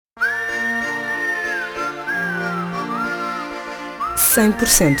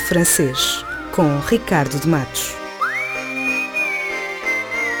100% francês, com Ricardo de Matos.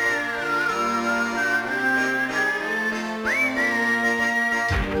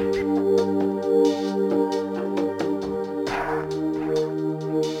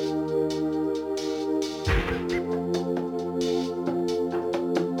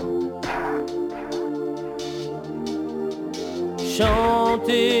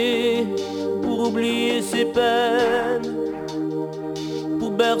 Chanter pour oublier ses peines,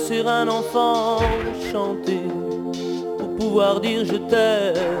 pour bercer un enfant, chanter pour pouvoir dire je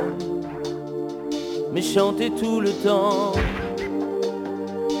t'aime, mais chanter tout le temps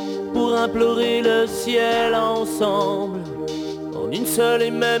pour implorer le ciel ensemble en une seule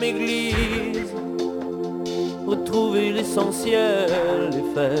et même église, retrouver l'essentiel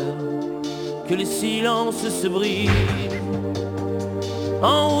et faire que les silences se brisent.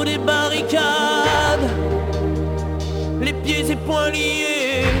 En haut des barricades, les pieds et poings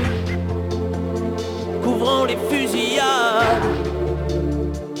liés, couvrant les fusillades,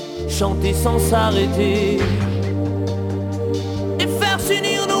 chanter sans s'arrêter et faire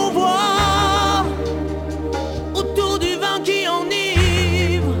s'unir nos voix autour du vin qui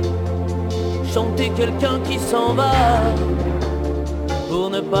enivre, chanter quelqu'un qui s'en va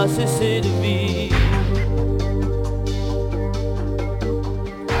pour ne pas cesser de vivre.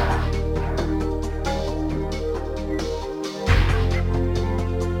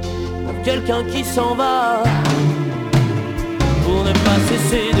 Quelqu'un qui s'en va pour ne pas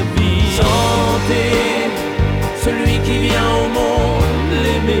cesser de vivre. Chanter celui qui vient au monde,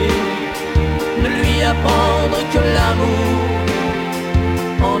 l'aimer, ne lui apprendre que l'amour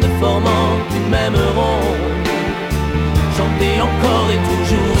en ne formant qu'une même ronde. Chanter encore et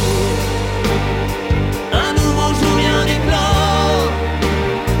toujours. Un nouveau jour vient d'éclore,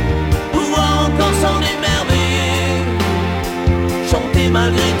 pouvoir encore s'en émerveiller. Chanter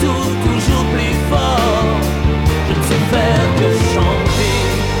malgré tout, toujours plus fort. Je ne sais faire que chanter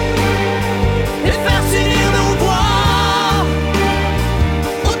et faire s'unir nos voix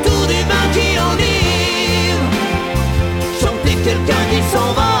autour du vin qui enivre. Chanter quelqu'un qui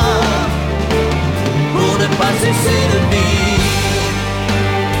s'en va pour ne pas cesser de vivre.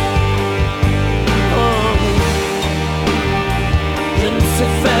 Oh. Je ne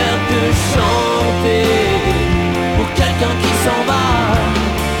sais faire que chanter pour quelqu'un qui s'en va,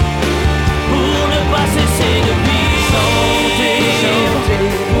 pour ne pas cesser de vivre. Chanter,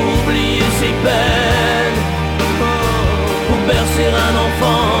 pour oublier ses peines, pour bercer un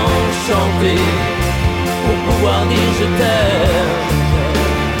enfant, chanter, pour pouvoir dire je t'aime,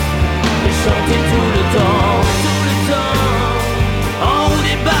 et chanter tout le temps, en haut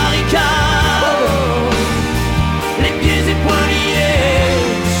des barricades, les pieds et poings liés,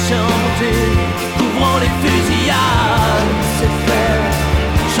 chanter, couvrant les fusillades, c'est faire,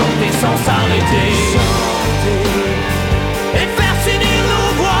 chanter sans s'arrêter, chanter, et faire s'unir nos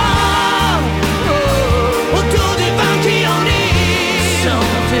voix autour du vin qui enivre.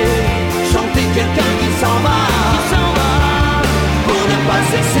 Chanter, chanter quelqu'un qui s'en va, pour ne pas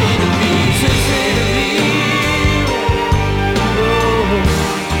cesser de vivre, Oh.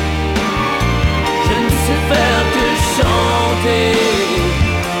 Je ne sais faire que chanter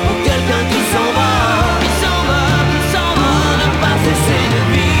pour quelqu'un qui s'en va, pour ne pas cesser de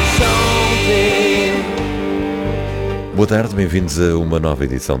vivre, chanter. Boa tarde, bem-vindos a uma nova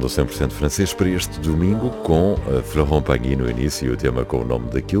edição do 100% francês para este domingo com Florent Pagny no início e o tema com o nome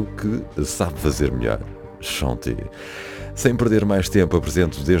daquilo que sabe fazer melhor, chanter. Sem perder mais tempo,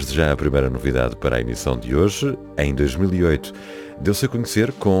 apresento desde já a primeira novidade para a emissão de hoje. Em 2008, deu-se a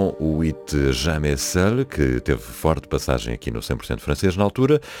conhecer com o hit Jamais Seul, que teve forte passagem aqui no 100% francês na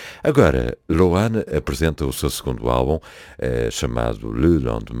altura. Agora, Loane apresenta o seu segundo álbum, chamado Le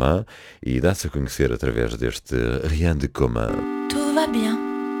Lendemain, e dá-se a conhecer através deste Rien de commun. Tout va bien,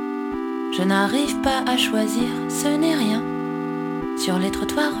 je n'arrive pas à choisir, ce n'est rien. Sur les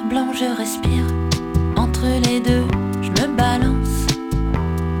trottoirs blancs je respire, entre les deux je me balance,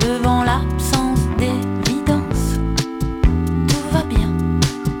 devant l'absence d'évidence. Tout va bien,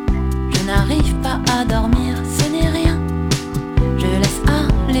 je n'arrive pas à dormir, ce n'est rien. Je laisse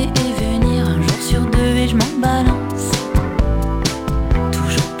aller et venir, un jour sur deux et je m'en balance.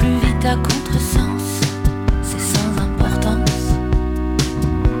 Toujours plus vite à contresens, c'est sans importance.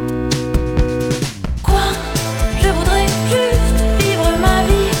 Quoi? Je voudrais juste vivre ma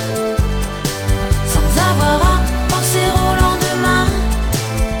vie sans avoir à penser au lendemain.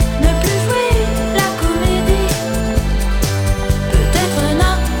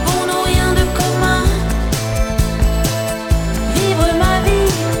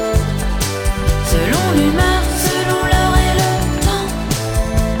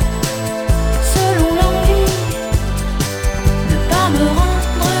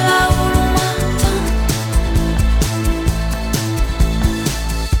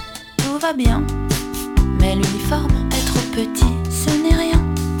 va bien. Mais l'uniforme est trop petit, ce n'est rien.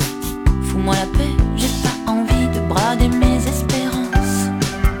 Fous-moi la paix, j'ai pas envie de brader mes espérances.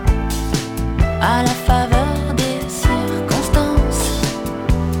 À la faveur des circonstances,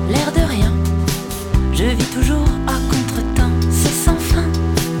 l'air de rien, je vis toujours à contre-temps, c'est sans fin.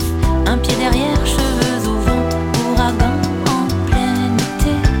 Un pied derrière, cheveux au vent, ouragan en plein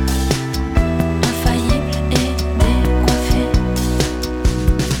été. Infaillible et décoiffé.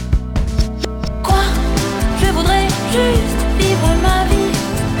 Quoi? Je voudrais juste vivre ma vie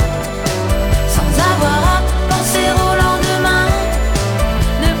sans avoir à penser au lendemain.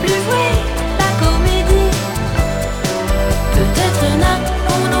 Ne plus jouer la comédie. Peut-être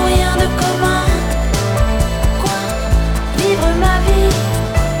n'avons-nous rien de commun. Quoi? Vivre ma vie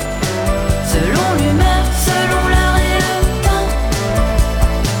selon l'humeur, selon l'heure et le temps,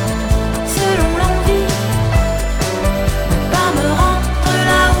 selon l'envie. Ne pas me rendre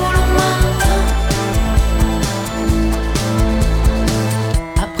là où l'on m'attend.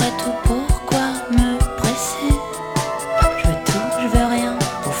 Après tout, pourquoi me presser? Je veux tout, je veux rien.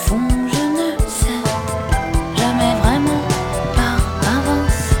 Au fond, je ne sais jamais vraiment par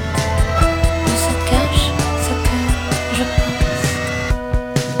avance où se cache ce que je pense.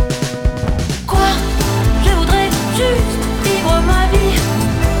 Quoi? Je voudrais juste vivre ma vie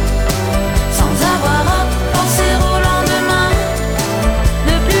sans avoir à penser au lendemain.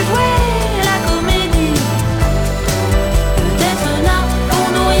 Ne plus jouer la comédie. Peut-être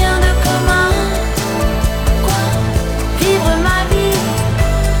n'avons-nous rien de commun. Quoi? Vivre ma vie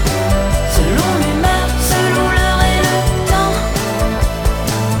selon l'humeur, selon l'heure et le temps,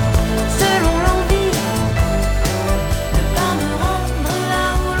 selon l'envie. Ne pas me rendre là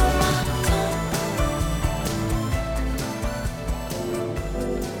où l'on m'attend.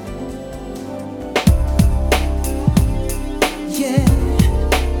 Yeah.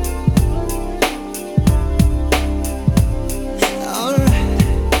 Alright.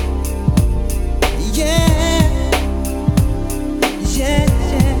 Yeah. Yeah.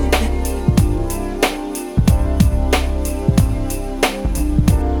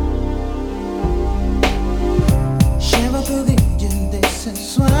 J'ai repéré dès ce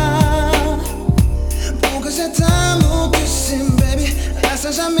soir pour que cet amour que c'est, baby, reste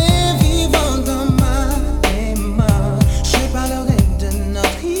à jamais vivant dans ma mémoire. Je parlerai de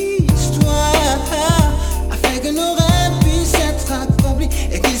notre histoire afin que nos rêves puissent être accomplis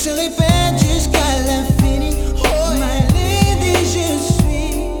et qu'ils se répètent jusqu'à l'infini. Oh, my lady, je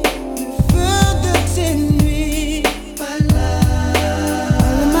suis le feu de tes nuits.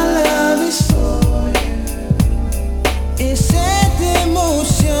 My love is for you. Et cette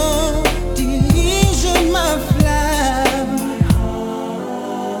émotion dirige ma flamme.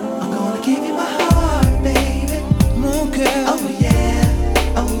 I'm gonna give you my heart, baby. Mon cœur, oh yeah,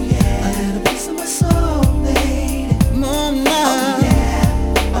 a little piece of my soul, lady. Mon âme,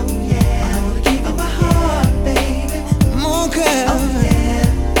 I'm gonna give you my heart, baby. Mon cœur,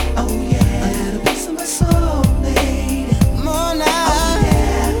 oh yeah, a little piece of my soul, lady. Mon âme,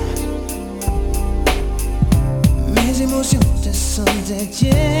 mes émotions te sont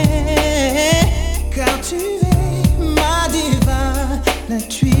dédiées, car tu es ma diva,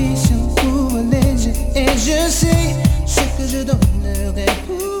 l'intuition pour léger. Et je sais ce que je donnerai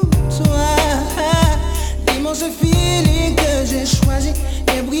pour toi. L'immense feeling que j'ai choisi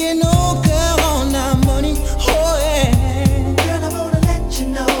et briller nos cœurs en harmonie. Oh yeah. Girl, I wanna let you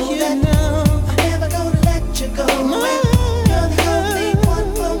know that I'm never gonna let you go. You're the only one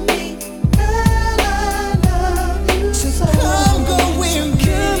for me. Girl, I love you so. Come go with me.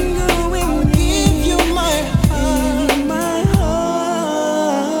 I'll give you my heart, my heart.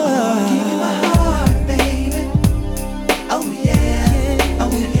 Give you my heart, baby. Oh yeah, a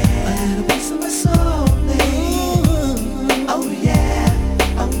little piece of my soul, baby. Oh yeah,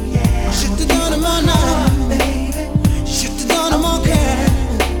 je te donne mon âme, baby. Je te donne mon cœur.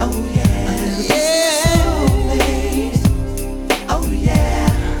 Oh yeah, oh yeah,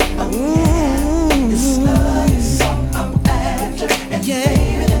 this love is something I'm after, and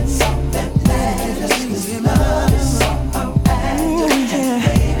baby, that's something that matters. This love is something I'm after, and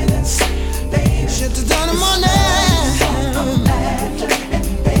baby, that's, baby, je te donne mon âme. I'm after, and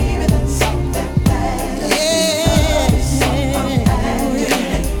baby, that's something that matters.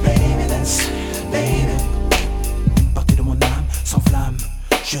 Baby, that's, baby. Une partie de mon âme s'enflamme,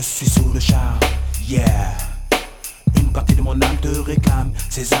 je suis sous le charme, yeah. Une partie de mon âme te réclame,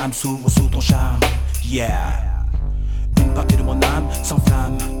 ses âmes s'ouvrent sous ton charme, yeah. Une partie de mon âme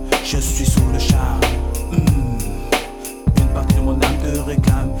s'enflamme, je suis sous le charme. Une partie de mon âme te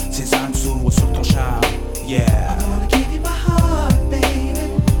réclame, ses âmes s'ouvrent sur ton charme, yeah. I wanna give you my heart, baby.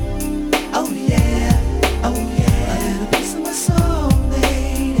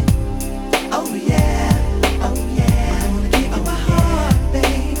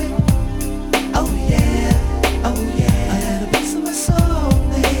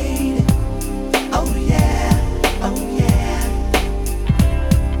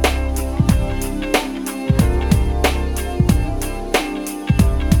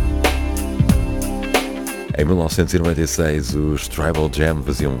 1996, os Tribal Jam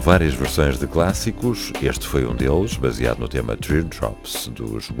faziam várias versões de clássicos. Este foi um deles, baseado no tema Teardrops,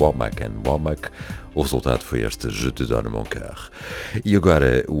 dos Womack and Womack. O resultado foi este Je te donne mon cœur. E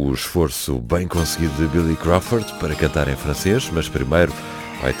agora o esforço bem conseguido de Billy Crawford para cantar em francês, mas primeiro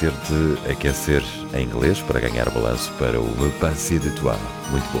vai ter de aquecer em inglês para ganhar balanço para o Me Passer de Toi.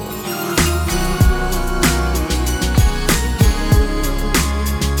 Muito bom.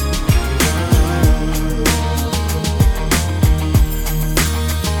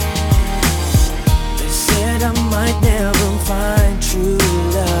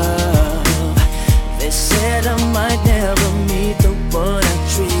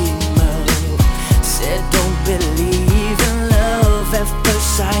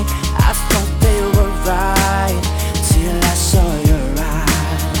 I thought they were right till I saw your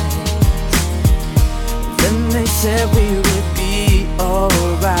eyes. Then they said we would be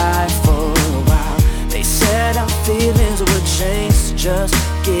alright for a while. They said our feelings would change, just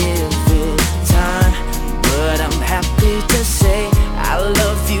give it time. But I'm happy to say I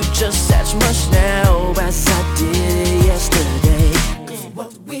love you just as much now as I did yesterday. 'Cause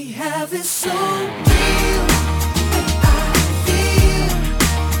what we have is so real.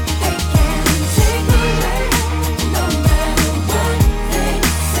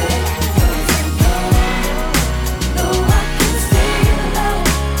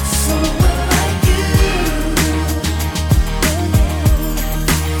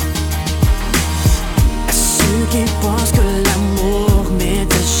 Pense que l'amour m'est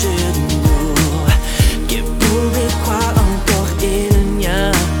déchu de nous, que pour y croire encore il n'y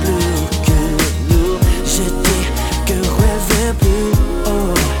a plus que nous. Je dis que rêver plus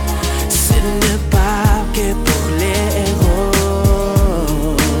haut, ce n'est pas que pour les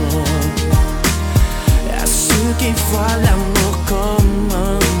héros. À ceux qui voient l'amour comme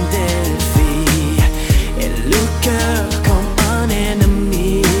un défi et le cœur comme un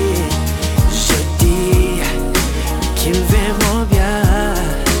ennemi, qu'ils verront bien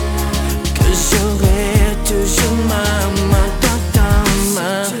que j'aurai toujours ma main dans ta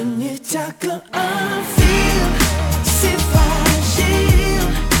main. Si tu n'es qu'un fil, c'est fragile.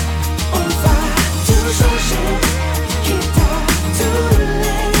 On va tout changer, quitte à tout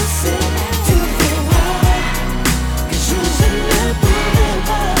laisser. Tu verras que je ne pourrai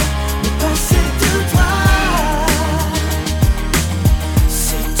pas me passer de toi.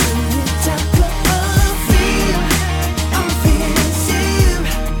 Si tu n'es qu'un fil,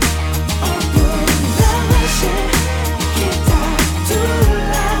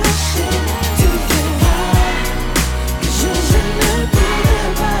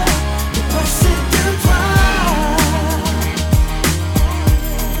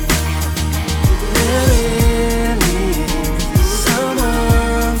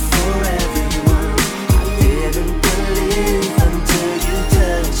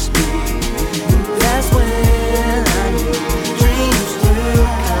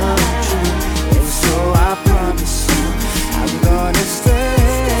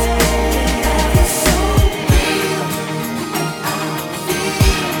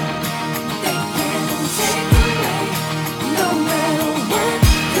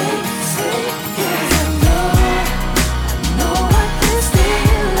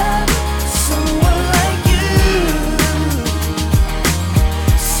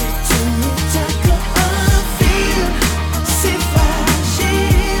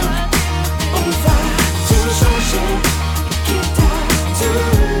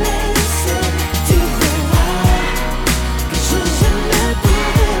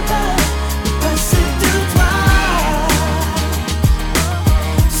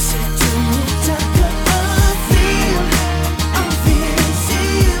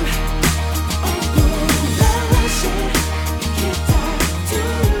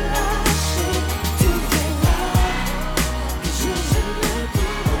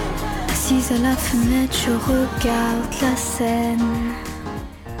 Assise à la fenêtre, je regarde la scène.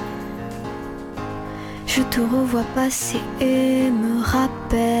 Je te revois passer et me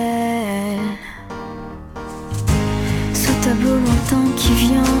rappelle ce tableau lointain qui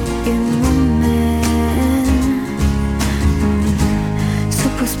vient et m'emmène. Se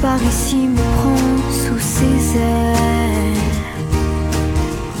pose par ici, me prend sous ses ailes.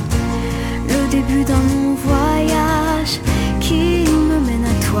 Le début d'un long voyage qui me mène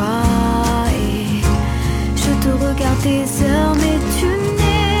à toi. Et je te regarde des heures, mais tu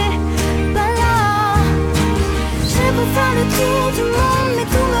n'es pas là. J'ai beau faire le tour du monde, mais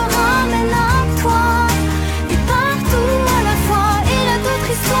tout me ramène à toi. Et partout à la fois, il y a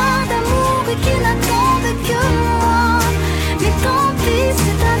d'autres histoires d'amour et qui n'attendent que moi. Mais tant pis,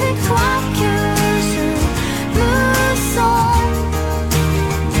 c'est avec toi que je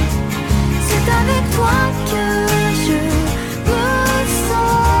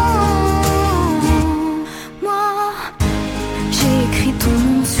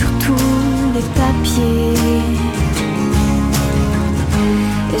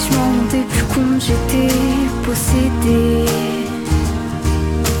je m'en rendais plus compte, j'étais possédée.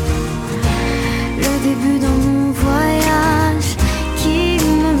 Le début d'un mon voyage qui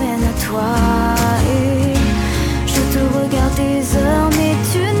me mène à toi. Et je te regarde des heures, mais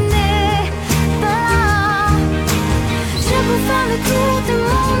tu n'es pas là. Je veux faire le tour du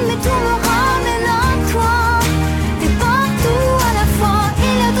monde, mais tout me ramène à toi. T'es partout à la fois,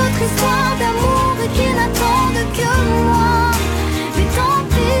 il y a d'autres histoires d'amour qui n'attendent que moi. Mais tant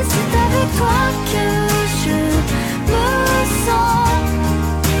pis, c'est avec toi que je me sens.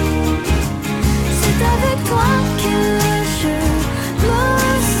 C'est avec toi que je me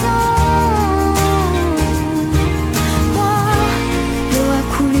sens. Moi, l'eau a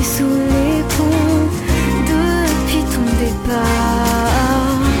coulé sous les ponts depuis ton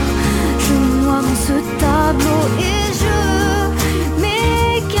départ. Je me noie dans ce tableau et je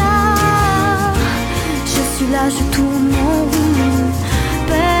m'égare. Je suis là, je tourne en rond,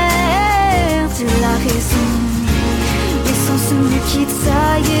 perdu la raison. Les sens me quittent, ça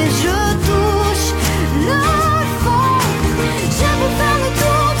y est, je touche le fond. J'aimerais faire le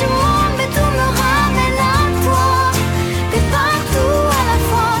tour du monde, mais tout me ramène à toi. T'es partout à la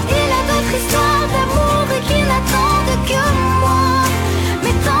fois, il y a d'autres histoires d'amour qui n'attendent que moi.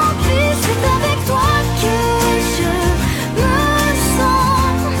 Mais tant pis, c'est avec toi que je me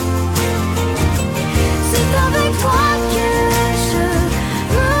sens. C'est avec toi que je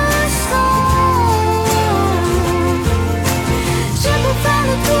me sens. Je peux faire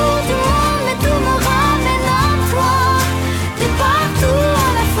le tour du monde, mais tout me ramène à toi. T'es partout à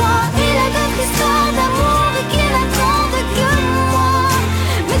la fois, il y a d'autres histoires d'amour qui n'attendent que moi.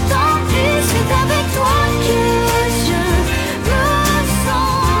 Mais tant pis, c'est avec toi que je me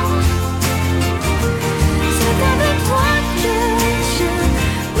sens. C'est avec toi que je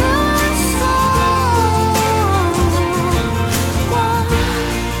me sens.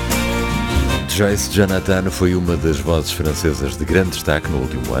 Joyce Jonathan foi uma das vozes francesas de grande destaque no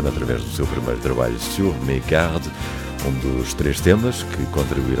último ano através do seu primeiro trabalho Sur mes gardes. Um dos 3 temas que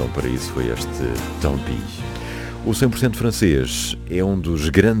contribuíram para isso foi este Tant pis. O 100% francês é um dos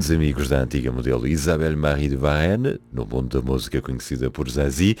grandes amigos da antiga modelo Isabelle Marie de Varenne, no mundo da música conhecida por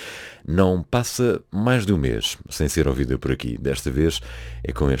Zazie. Não passa mais de um mês sem ser ouvida por aqui. Desta vez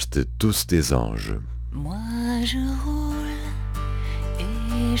é com este Tous des anges. Moi je roule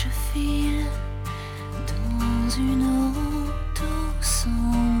et je file dans une auto sans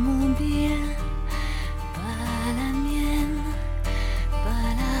mobile. Pas la mienne, pas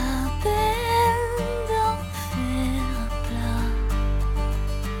la peine d'en faire plat.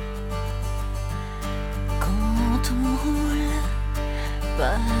 Quand on roule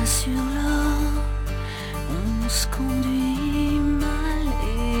pas sur l'or, on se conduit mal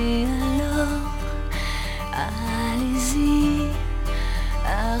et alors allez-y,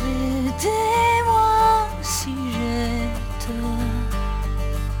 arrêtez-moi si j'ai tort.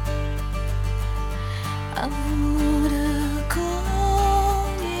 À vous de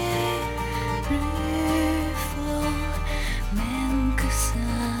cogner plus fort, même que ça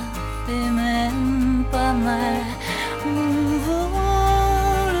fait même pas mal. On volera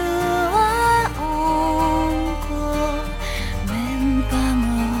encore, même pas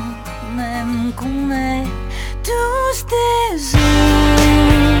mort, même qu'on est tous des anges.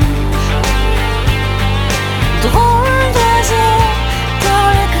 Drôles d'oiseaux dans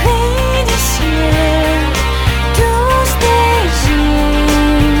le gris du ciel, tous des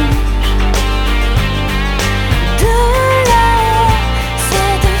anges. De là-haut,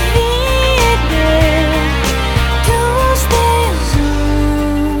 cette vie est belle, tous des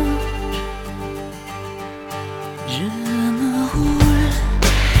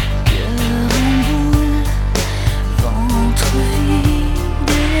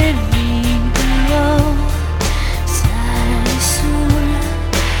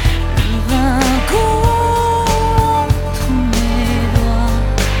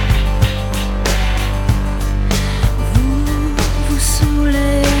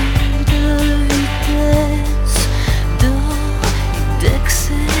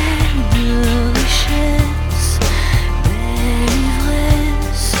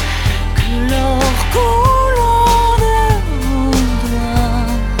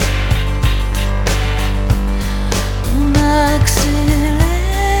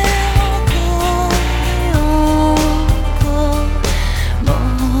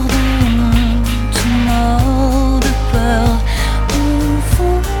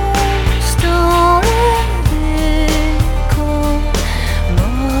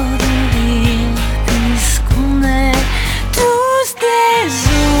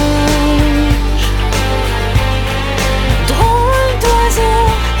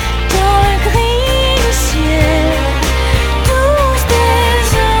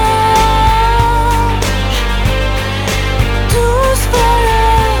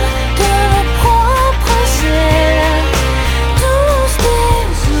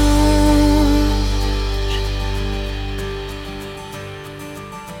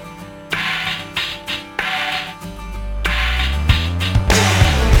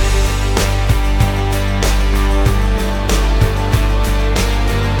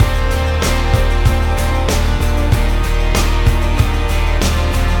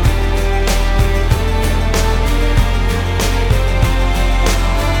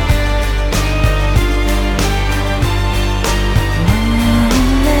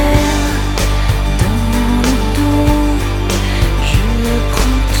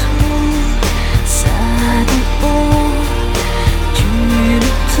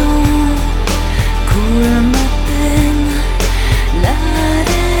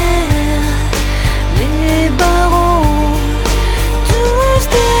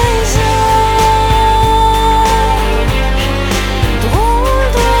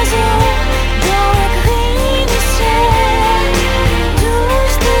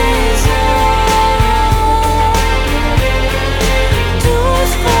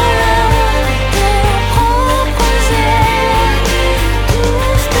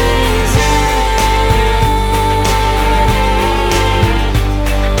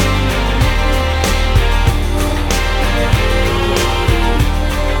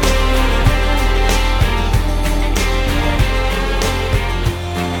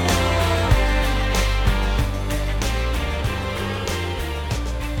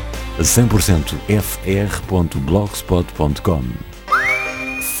 100%fr.blogspot.com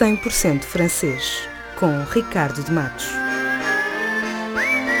 100% francês, com Ricardo de Matos.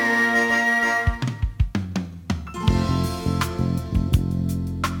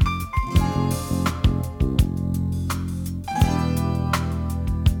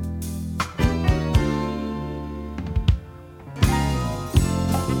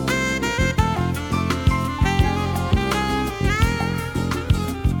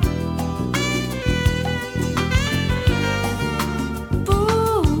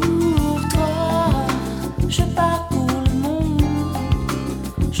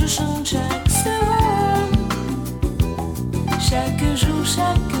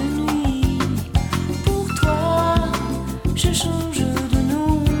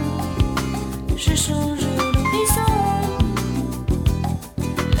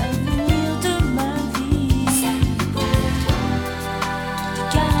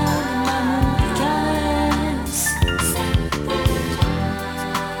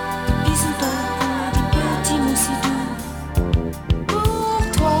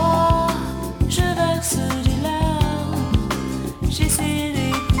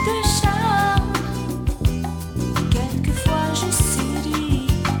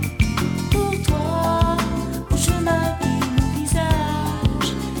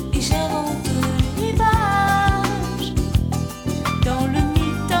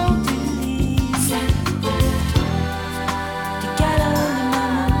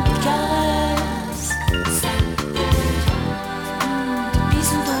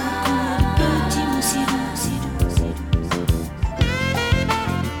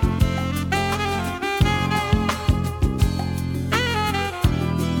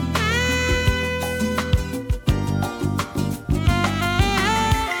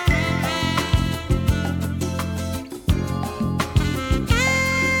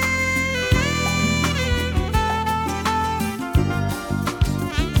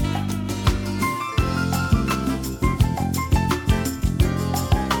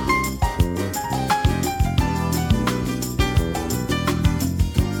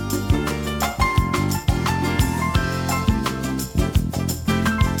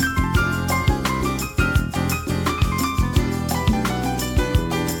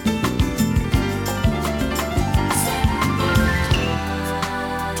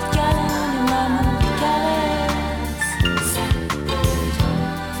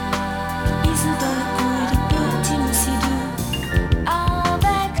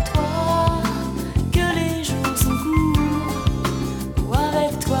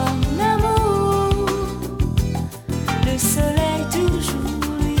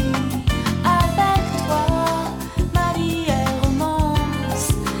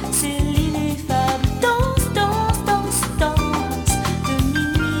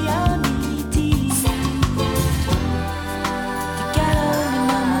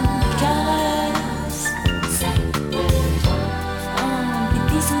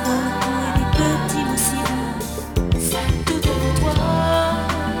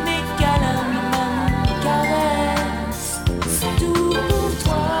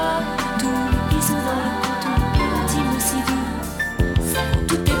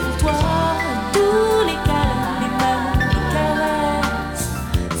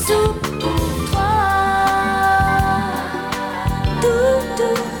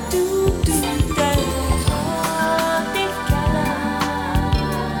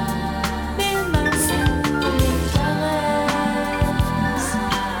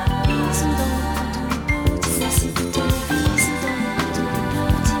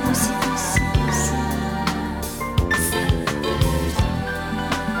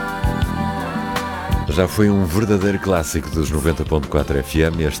 Já foi um verdadeiro clássico dos 90.4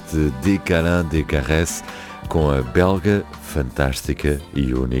 FM, este Des Câlins, des Caresses, com a belga, fantástica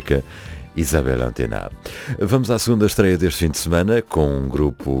e única Isabelle Antenat. Vamos à segunda estreia deste fim de semana, com um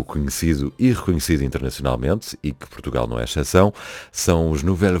grupo conhecido e reconhecido internacionalmente, e que Portugal não é exceção. São os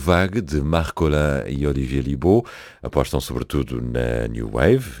Nouvelle Vague, de Marc Collin e Olivier Libaud. Apostam sobretudo na New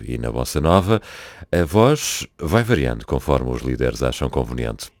Wave e na Bossa Nova. A voz vai variando conforme os líderes acham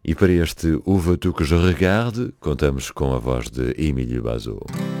conveniente. E para este O Veux-tu que je regarde, contamos com a voz de Émilie Bazot.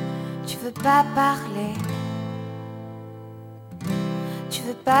 Tu veux pas parler, tu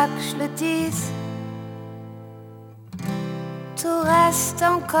veux pas que je le dise, tout reste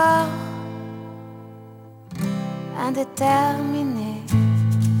encore indéterminé.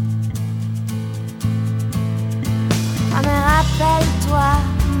 Ah mais rappelle-toi,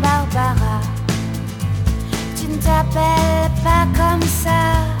 Barbara, tu ne t'appelles pas comme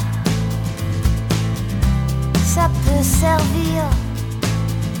ça. Ça peut servir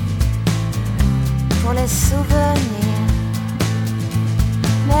les souvenirs.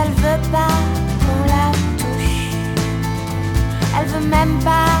 Mais elle veut pas qu'on la touche. Elle veut même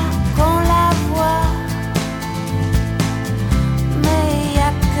pas qu'on la voie. Mais y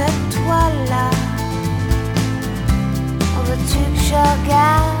a que toi là. Où veux-tu que je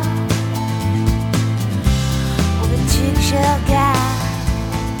regarde? Où veux-tu que je regarde?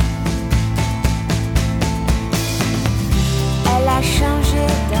 Elle a changé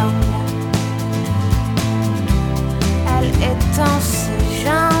d'angle. Elle étend ses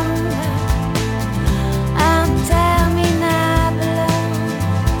jambes interminables,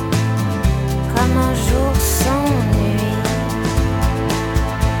 comme un jour sans nuit.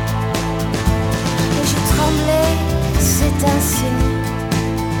 Et j'ai tremblé, c'est un signe.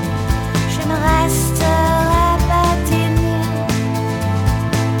 Je ne resterai pas digne.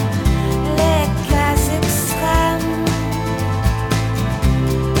 Les cas extrêmes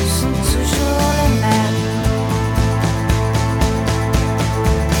sont toujours les mêmes.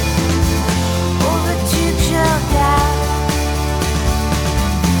 Où veux-tu que je regarde?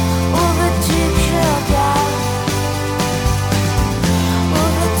 Où veux-tu que je regarde? Où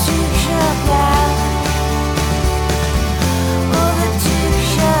veux-tu que je regarde? Où veux-tu que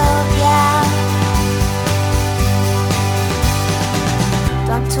je regarde?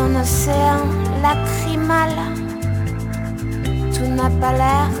 Dans ton océan lacrymal, tout n'a pas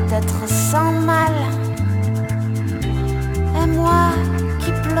l'air d'être sans mal. Et moi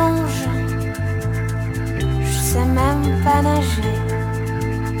qui plonge, je sais même pas nager.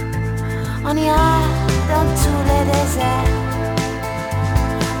 On ira dans tous les déserts.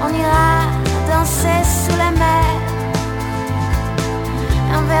 On ira danser sous la mer.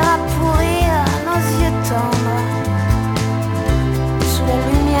 Et on verra pourrir nos yeux tendres sous la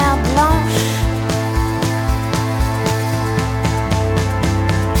lumière blanche.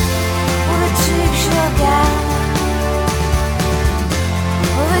 Où veux-tu que je regarde?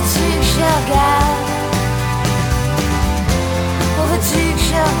 Où veux-tu que je regarde? Où veux-tu que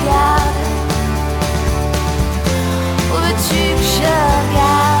je regarde? Où veux-tu que je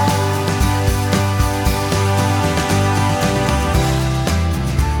regarde?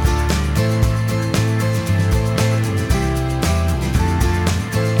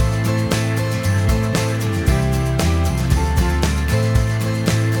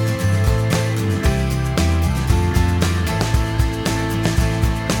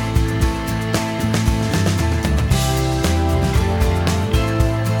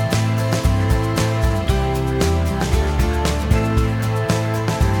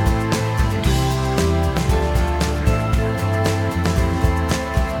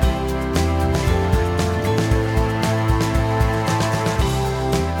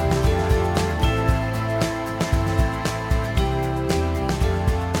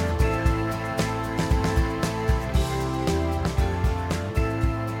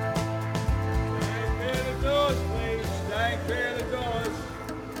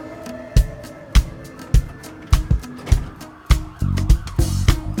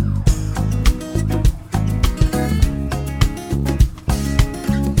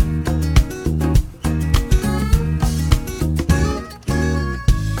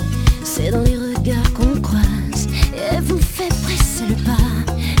 C'est dans les regards qu'on croise et vous fait presser le pas.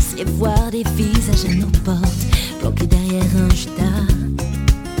 C'est voir des visages à nos portes, planqués derrière un jetard.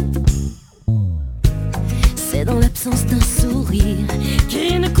 C'est dans l'absence d'un sourire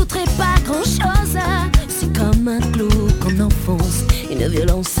qui ne coûterait pas grand-chose. C'est comme un clou qu'on enfonce, une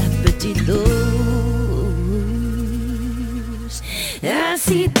violence à petite dose.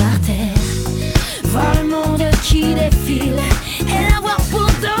 Ainsi par terre, voir le monde qui défile et l'avoir pour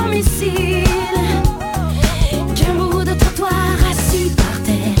domicile. Qu'un bout de trottoir assis par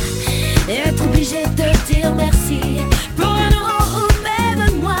terre et être obligé de dire merci pour un euro ou même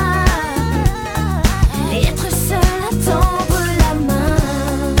moi. Et être seul à tendre la main,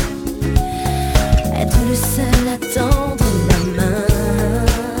 être le seul à tendre la main.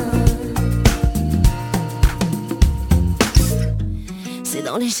 C'est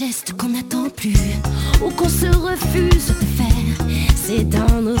dans les gestes qu'on n'attend plus ou qu'on se refuse de faire. C'est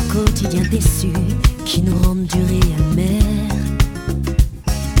dans nos quotidiens déçus qui nous rendent durs et amers.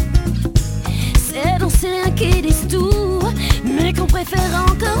 C'est dans ces riens qui disent tout, mais qu'on préfère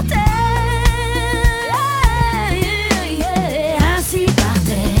encore taire. Ainsi par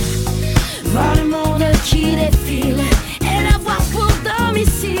terre, voir le monde qui défile et l'avoir pour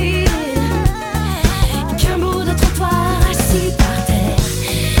domicile. Qu'un bout de trottoir assis par terre,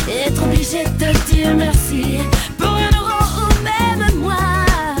 être obligé de dire merci pour un euro ou même moi.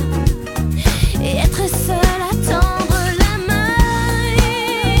 Et être seul à tendre la main.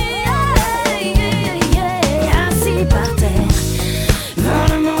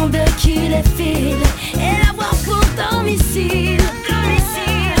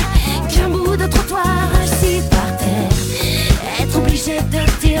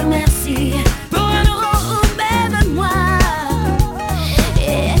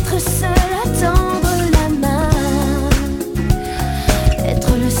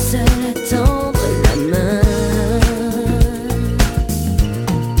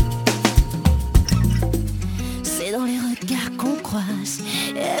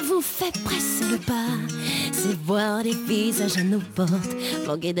 c'est presser le pas, c'est voir des visages à nos portes,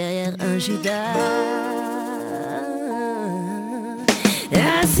 planqués derrière un Judas.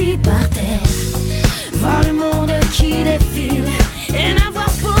 Assis par terre, voir le monde qui défile et n'avoir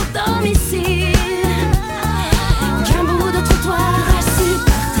pour domicile qu'un bout de trottoir. Assis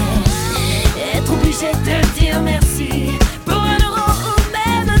par terre, être obligé de dire merci pour un euro ou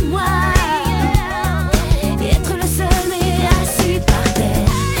même un mois, et être le seul mais assis par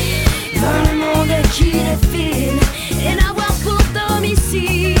terre, voir le monde qui défile et n'avoir pour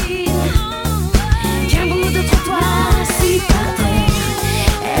domicile qu'un bout de trottoir. Assis par terre,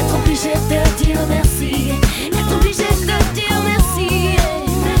 être obligé de dire merci, être obligé de dire merci.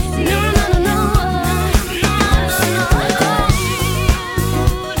 Non, non, non, non,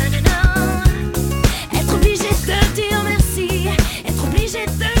 être obligé de dire merci, être obligé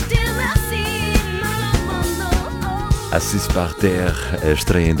de dire merci. Assis par terre, a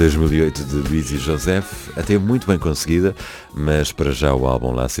estreia em 2008 de Luís e Joseph, até muito bem conseguida, mas para já o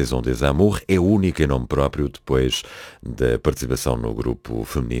álbum La Saison des Amours é único em nome próprio depois da participação no grupo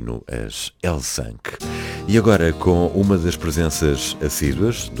feminino as L5. E agora, com uma das presenças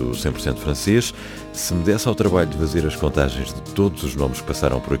assíduas do 100% francês, se me desse ao trabalho de fazer as contagens de todos os nomes que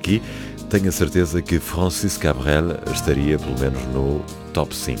passaram por aqui, tenho a certeza que Francis Cabrel estaria pelo menos no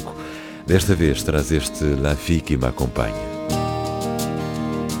top 5. Desta vez traz este La Fille qui m'accompagne.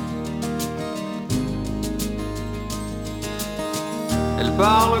 Elle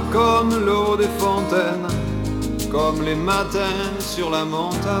parle comme l'eau des fontaines, comme les matins sur la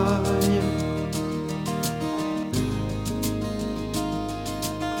montagne.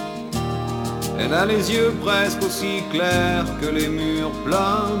 Elle a les yeux presque aussi clairs que les murs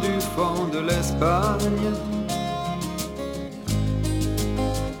blancs du fond de l'Espagne.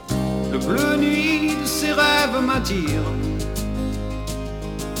 Le bleu nuit de ses rêves m'attire,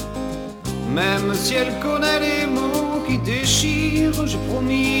 même si elle connaît les mots qui déchirent. J'ai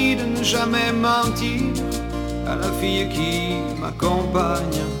promis de ne jamais mentir à la fille qui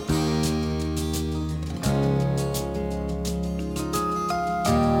m'accompagne.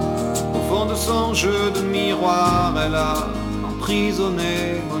 Au fond de son jeu de miroir, elle a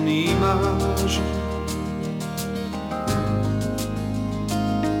emprisonné mon image.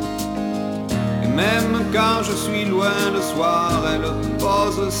 Même quand je suis loin le soir, elle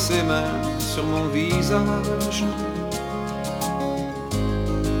pose ses mains sur mon visage.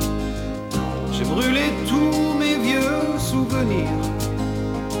 J'ai brûlé tous mes vieux souvenirs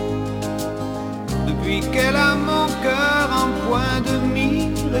depuis qu'elle a mon cœur en point de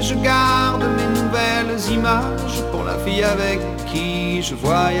mire, et je garde mes nouvelles images pour la fille avec qui je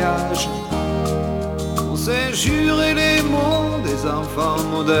voyage. On s'est juré les mots des enfants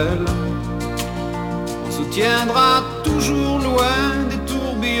modèles, on se tiendra toujours loin des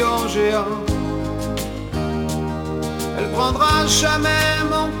tourbillons géants. Elle prendra jamais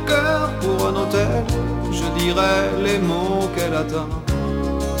mon cœur pour un hôtel, je dirai les mots qu'elle attend.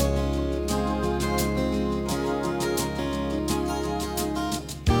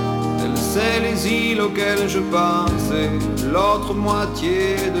 Elle sait les îles auxquelles je pense et l'autre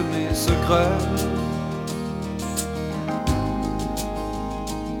moitié de mes secrets.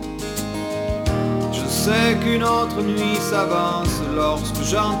 Je sais qu'une autre nuit s'avance lorsque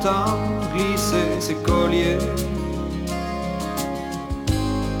j'entends glisser ses colliers.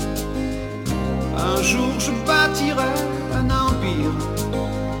 Un jour je bâtirai un empire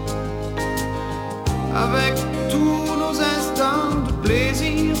avec tous nos instants de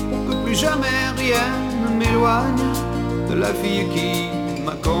plaisir, pour que plus jamais rien ne m'éloigne de la fille qui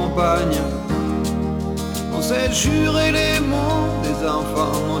m'accompagne. On s'est juré les mots des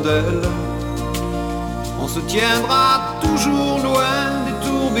enfants modèles, on se tiendra toujours loin des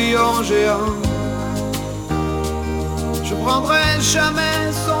tourbillons géants. Je prendrai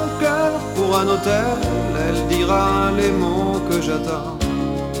jamais son cœur pour un hôtel, elle dira les mots que j'attends.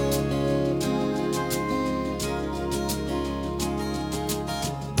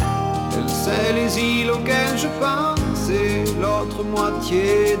 Elle sait les îles auxquelles je pense et l'autre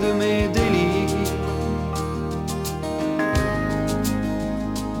moitié de mes délires.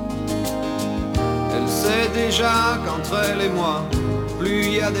 Elle sait déjà qu'entre elle et moi, plus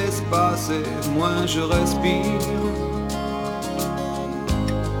il y a d'espace et moins je respire.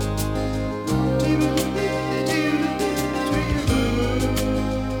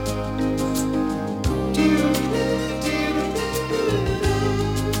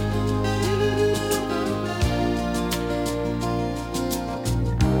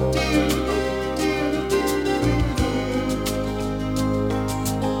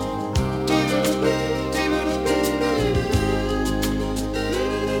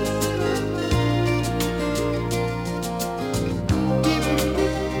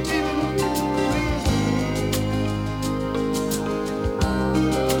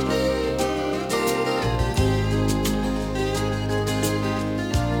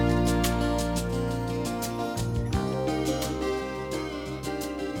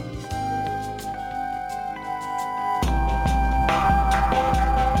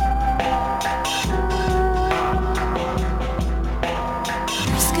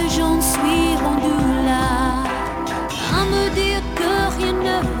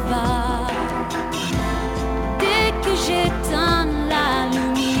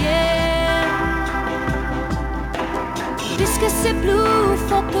 que c'est plus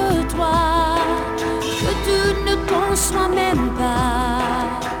fort que toi, que tu ne conçois même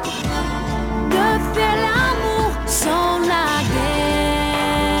pas de faire l'amour sans la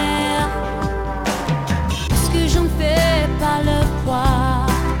guerre. Puisque j'en fais pas le poids,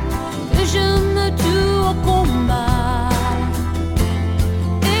 que je me tue au combat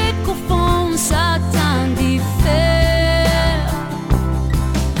et qu'au fond ça t'indiffère.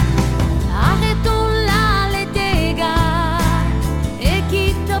 Arrêtons là les dégâts et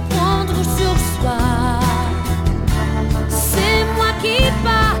quitte à prendre sur soi. C'est moi qui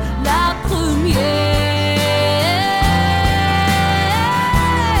pars la première.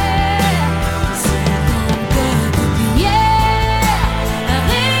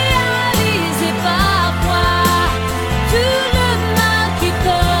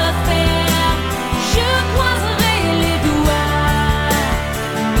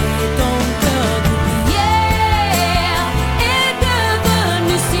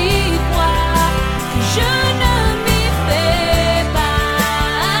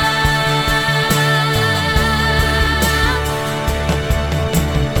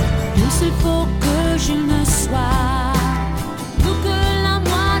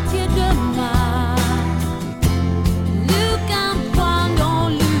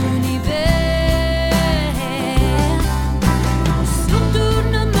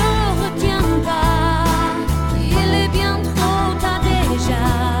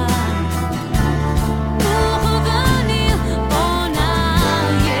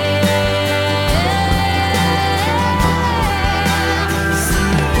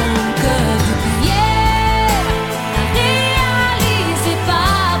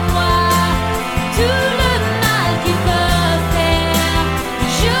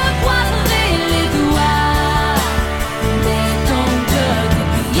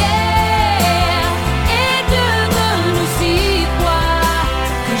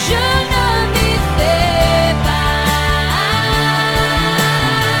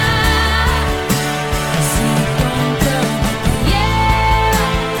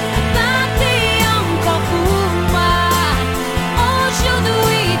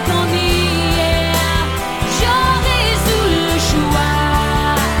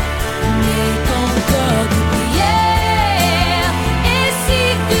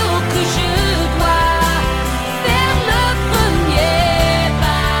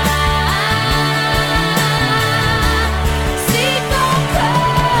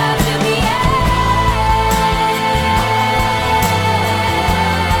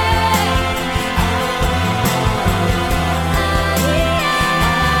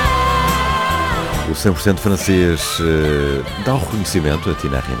 O 100% francês dá o reconhecimento a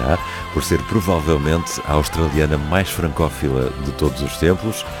Tina Arena por ser provavelmente a australiana mais francófila de todos os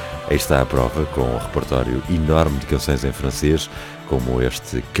tempos. Aí está a prova, com um repertório enorme de canções em francês, como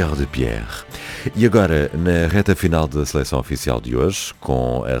este Cœur de Pierre. E agora, na reta final da seleção oficial de hoje,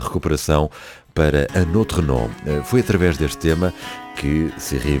 com a recuperação para Un Autre Nom. Foi através deste tema que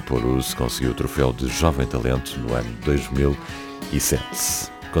Cyril Poulouse conseguiu o troféu de Jovem Talento no ano 2007.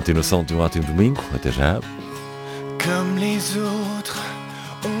 Continuação de um ótimo domingo. Até já. Comme les autres,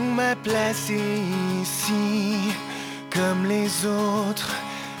 on m'a placé ici. Comme les autres,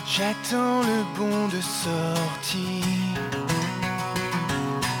 j'attends le bon de sortie.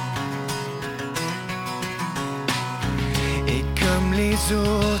 Et comme les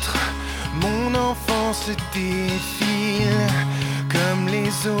autres, mon enfance défile. Comme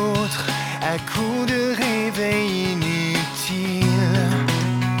les autres, à coups de réveil inutile.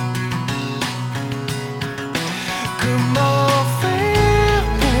 Comment faire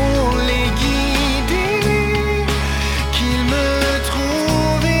pour les guider, qu'ils me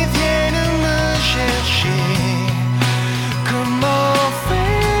trouvent et viennent me chercher? Comment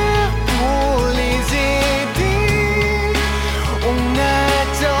faire pour les aider? On a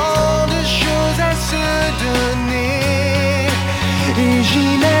tant de choses à se donner, et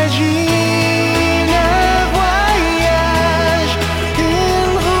j'imagine un voyage,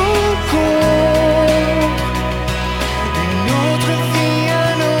 une rencontre.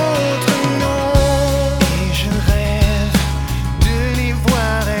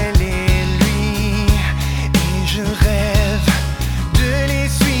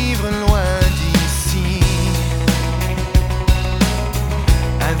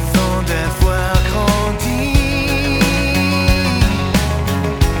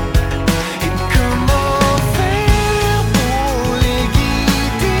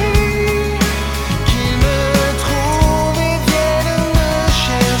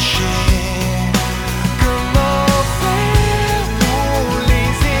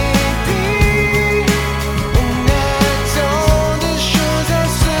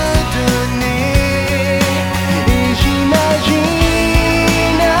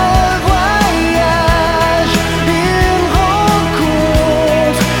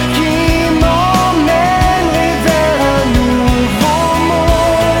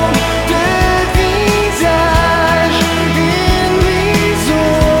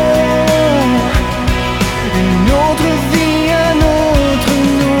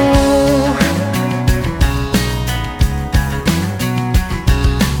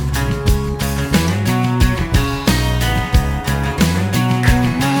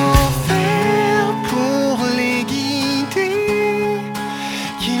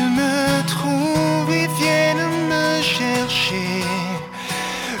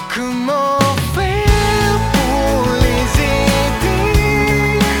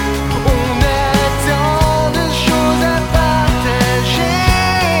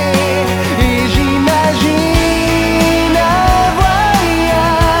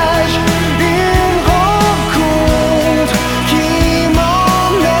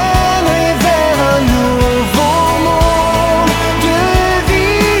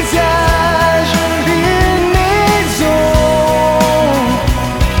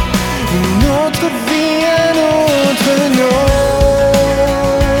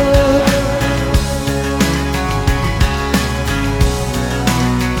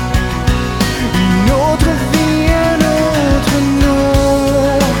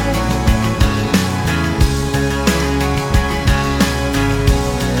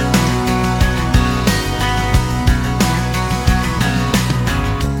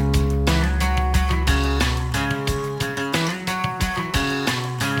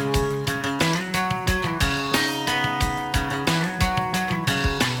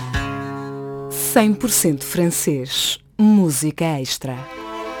 100% francês. Música extra.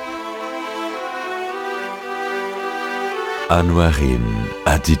 Anouarine,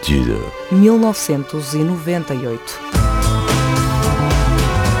 Attitude. 1998.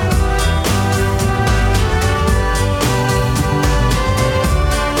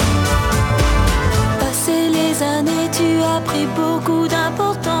 Pris beaucoup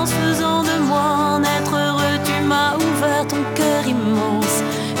d'importance, faisant de moi un être heureux. Tu m'as ouvert ton cœur immense.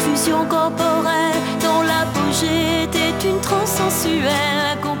 Fusion corporelle dont l'apogée était une transe sensuelle.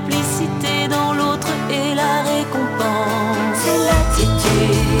 La complicité dans l'autre et la récompense. C'est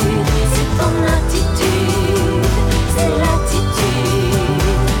l'attitude, c'est ton attitude. C'est l'attitude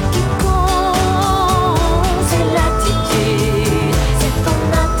qui compte. C'est l'attitude, c'est ton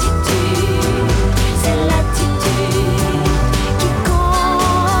attitude. C'est l'attitude.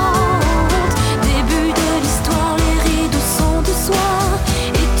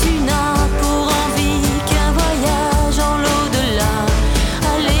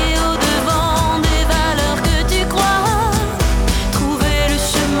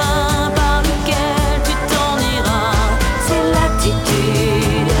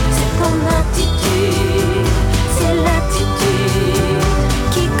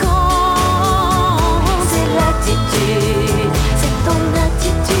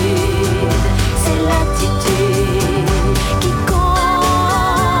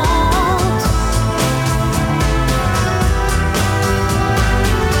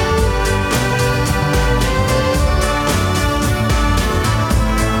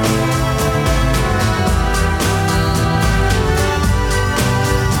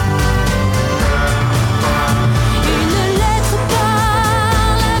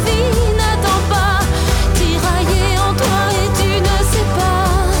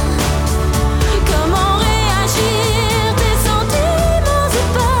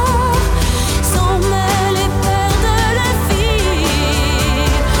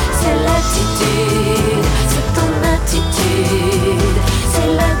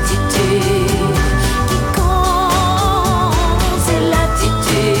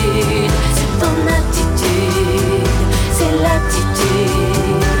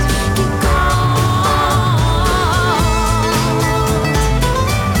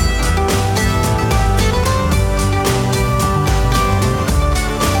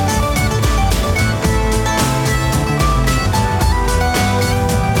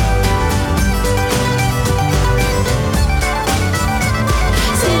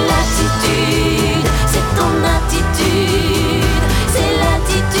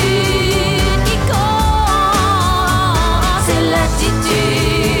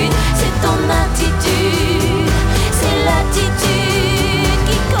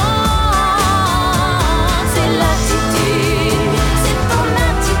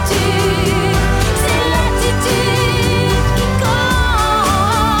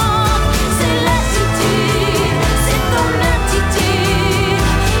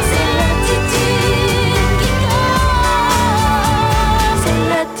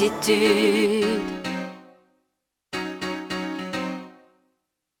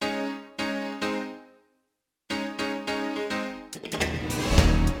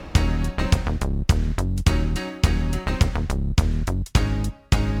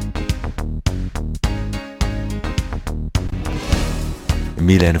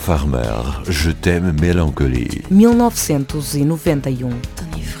 Mylène Farmer, Je t'aime mélancolie. 1991. Ton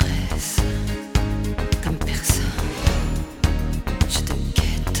ivresse, comme personne, je te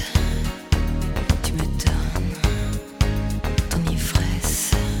guette, tu me donnes. Ton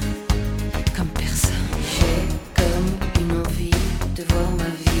ivresse, comme personne. J'ai comme une envie de voir ma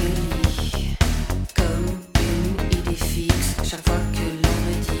vie au lit, comme une idée fixe. Chaque fois que l'on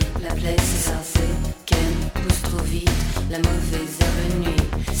me dit la plaie c'est ça, c'est qu'elle pousse trop vite, la mauvaise avenue.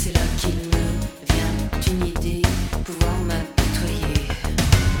 C'est là qu'il me vient une idée, pouvoir m'apitoyer.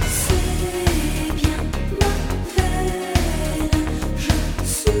 C'est bien ma veine, je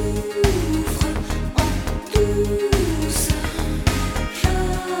souffre en douce.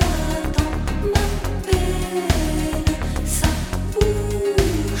 J'attends ma peine, sa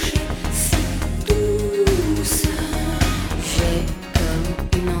bouche est si douce. J'ai comme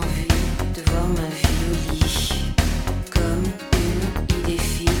une envie de voir ma vie au lit, comme une idée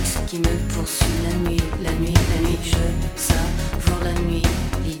fixe qui me poursuit la nuit, la nuit, la nuit. Je savoure la nuit